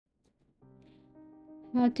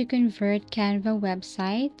How to convert Canva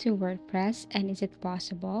website to WordPress, and is it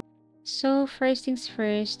possible? So first things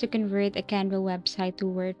first, to convert a Canva website to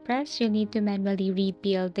WordPress, you'll need to manually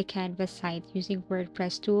rebuild the Canva site using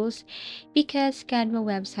WordPress tools because Canva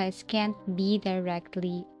websites can't be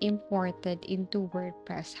directly imported into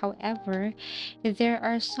WordPress. However, there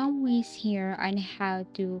are some ways here on how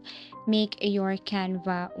to make your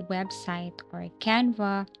Canva website or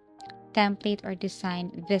Canva template or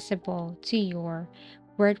design visible to your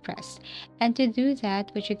WordPress. And to do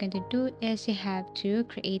that, what you're going to do is you have to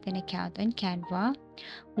create an account on Canva.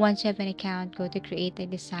 Once you have an account, go to create a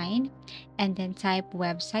design and then type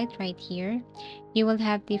website right here. You will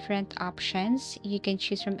have different options. You can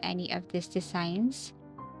choose from any of these designs.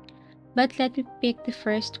 But let me pick the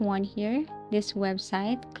first one here, this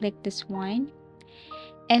website. Click this one,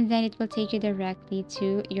 and then it will take you directly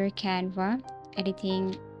to your Canva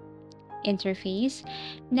editing interface.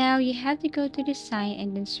 Now you have to go to design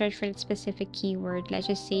and then search for that specific keyword. Let's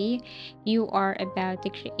just say you are about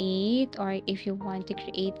to create, or if you want to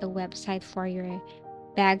create a website for your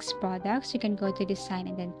bags products, you can go to design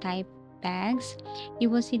and then type bags.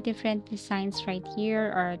 You will see different designs right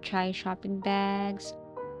here, or try shopping bags,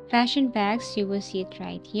 fashion bags. You will see it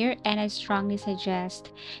right here, and I strongly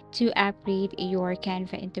suggest to upgrade your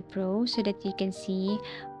Canva into Pro so that you can see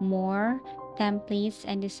more templates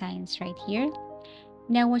and designs right here.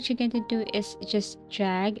 Now what you're going to do is just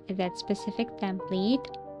drag that specific template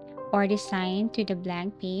or design to the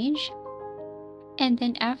blank page, and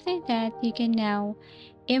then after that you can now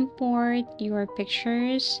import your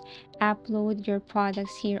pictures, upload your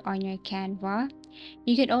products here on your Canva.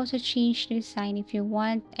 You can also change the design if you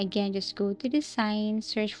want. Again, just go to design,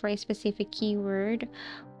 search for a specific keyword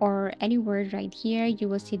or any word right here. You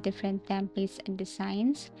will see different templates and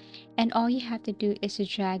designs, and all you have to do is to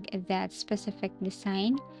drag that specific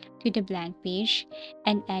design to the blank page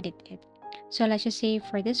and edit it. So let's just say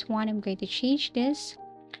for this one, I'm going to change this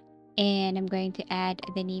and I'm going to add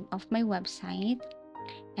the name of my website.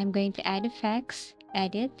 I'm going to add effects,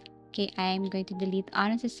 edit. Okay, I'm going to delete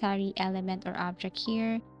unnecessary element or object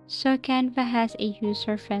here. So Canva has a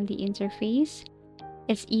user-friendly interface.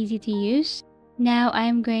 It's easy to use. Now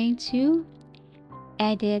I'm going to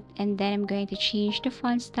edit, and then I'm going to change the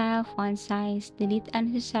font style, font size, delete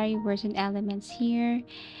unnecessary words and elements here,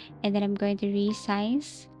 and then I'm going to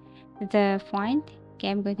resize the font. Okay,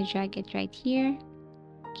 I'm going to drag it right here.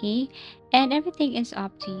 Okay, and everything is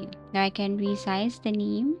up to you. Now I can resize the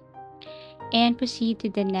name and proceed to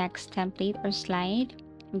the next template or slide.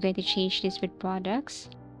 I'm going to change this with products,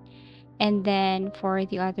 and then for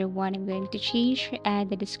the other one, I'm going to change add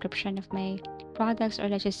the description of my products, or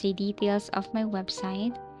let's just say details of my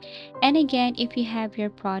website. And again, if you have your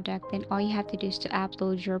product, then all you have to do is to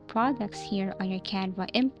upload your products here on your Canva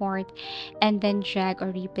import and then drag or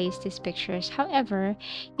replace these pictures. However,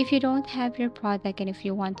 if you don't have your product and if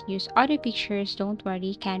you want to use other pictures, don't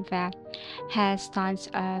worry, Canva has tons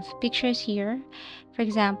of pictures here. For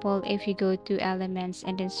example, if you go to elements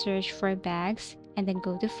and then search for bags and then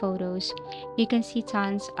go to photos, you can see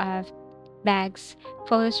tons of bags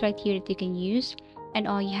photos right here that you can use, and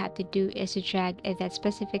all you have to do is to drag that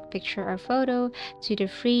specific picture or photo to the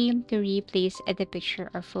frame to replace the picture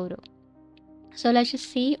or photo. So let's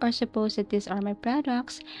just say or suppose that these are my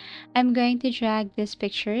products. I'm going to drag these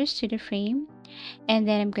pictures to the frame, and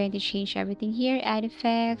then I'm going to change everything here, add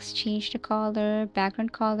effects, change the color,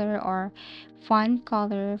 background color, or font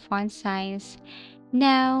color, font size.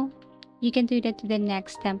 Now you can do that to the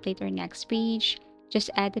next template or next page. Just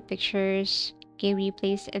add the pictures, okay,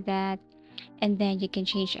 replace that, and then you can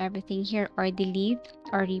change everything here or delete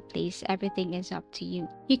or replace. Everything is up to you.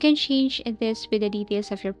 You can change this with the details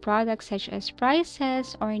of your product, such as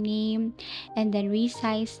prices or name, and then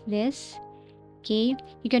resize this. Okay,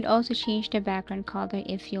 you can also change the background color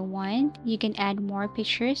if you want. You can add more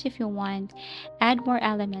pictures if you want, add more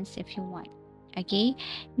elements if you want. Okay,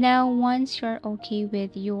 now once you're okay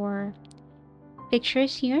with your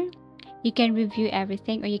pictures here, you can review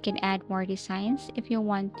everything, or you can add more designs if you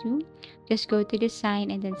want to. Just go to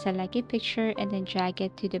design and then select a picture and then drag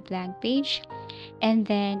it to the blank page, and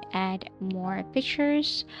then add more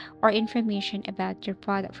pictures or information about your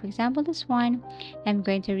product. For example, this one, I'm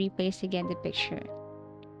going to replace again the picture.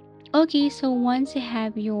 Okay, so once you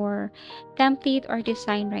have your template or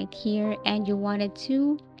design right here and you wanted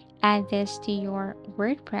to add this to your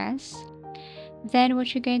WordPress, then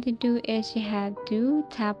what you're going to do is you have to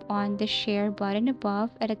tap on the share button above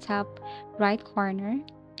at the top right corner.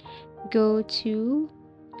 Go to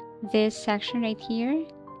this section right here,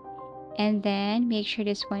 and then make sure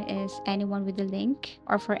this one is anyone with the link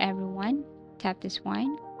or for everyone. Tap this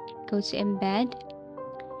one. Go to embed,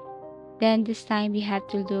 Then this time you have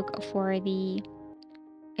to look for the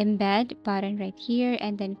embed button right here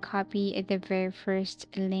and then copy the very first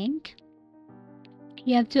link.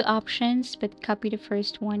 You have two options, but copy the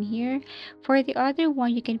first one here. For the other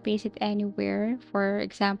one, you can paste it anywhere. For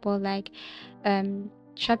example, like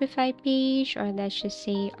Shopify page, or let's just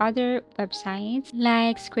say other websites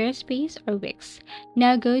like Squarespace or Wix.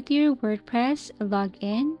 Now go to your WordPress, log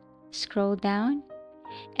in, scroll down,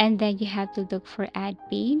 and then you have to look for add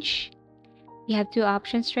page. You have two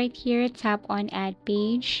options right here. Tap on add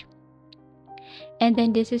page, and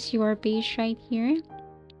then this is your page right here.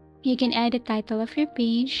 You can add the title of your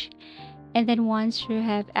page, and then once you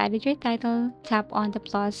have added your title, tap on the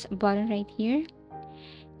plus button right here.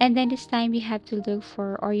 And then this time you have to look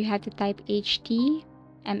for, or you have to type HTML,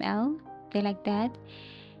 something like that.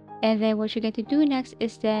 And then what you're going to do next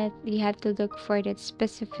is that you have to look for that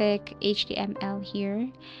specific HTML here.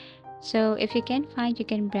 So if you can find, you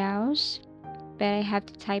can browse, but I have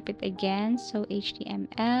to type it again. So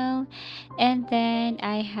HTML, and then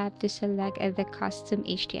I have to select the custom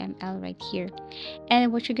HTML right here.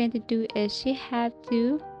 And what you're going to do is you have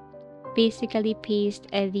to basically paste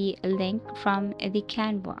the link from the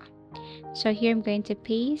Canva. So here I'm going to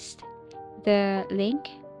paste the link,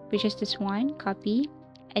 which is this one, copy,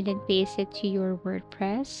 and then paste it to your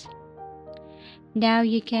WordPress. Now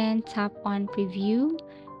you can tap on preview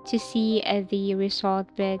to see the result,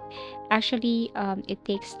 but actually it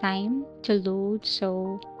takes time to load.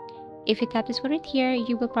 So if you tap this one right here,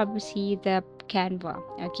 you will probably see the Canva.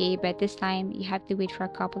 Okay, but this time you have to wait for a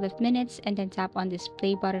couple of minutes and then tap on this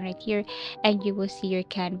play button right here, and you will see your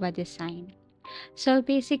Canva design. So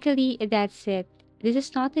basically that's it. This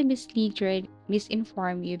is not to mislead you or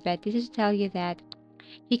misinform you, but this is to tell you that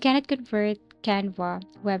you cannot convert Canva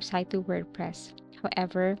website to WordPress.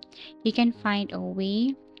 However, you can find a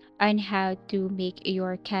way on how to make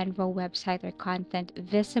your Canva website or content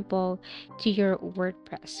visible to your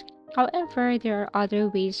WordPress. However, there are other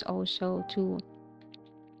ways also to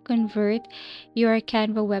convert your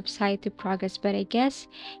Canva website to Progress, but I guess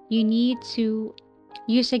you need to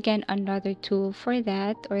use again another tool for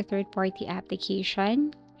that, or third-party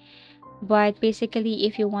application. But basically,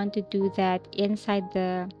 if you want to do that inside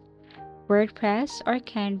the WordPress or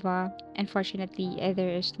Canva, unfortunately,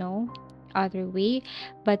 there is no other way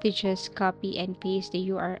but to just copy and paste the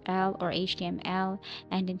URL or HTML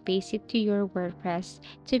and then paste it to your WordPress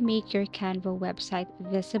to make your Canva website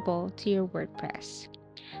visible to your WordPress.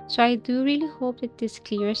 So I do really hope that this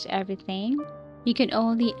clears everything. You can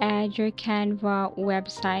only add your Canva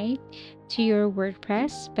website to your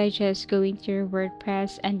WordPress by just going to your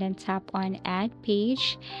WordPress and then tap on add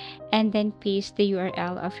page and then paste the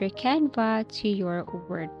URL of your Canva to your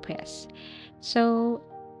WordPress. So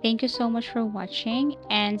thank you so much for watching,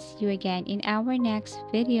 and see you again in our next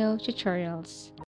video tutorials.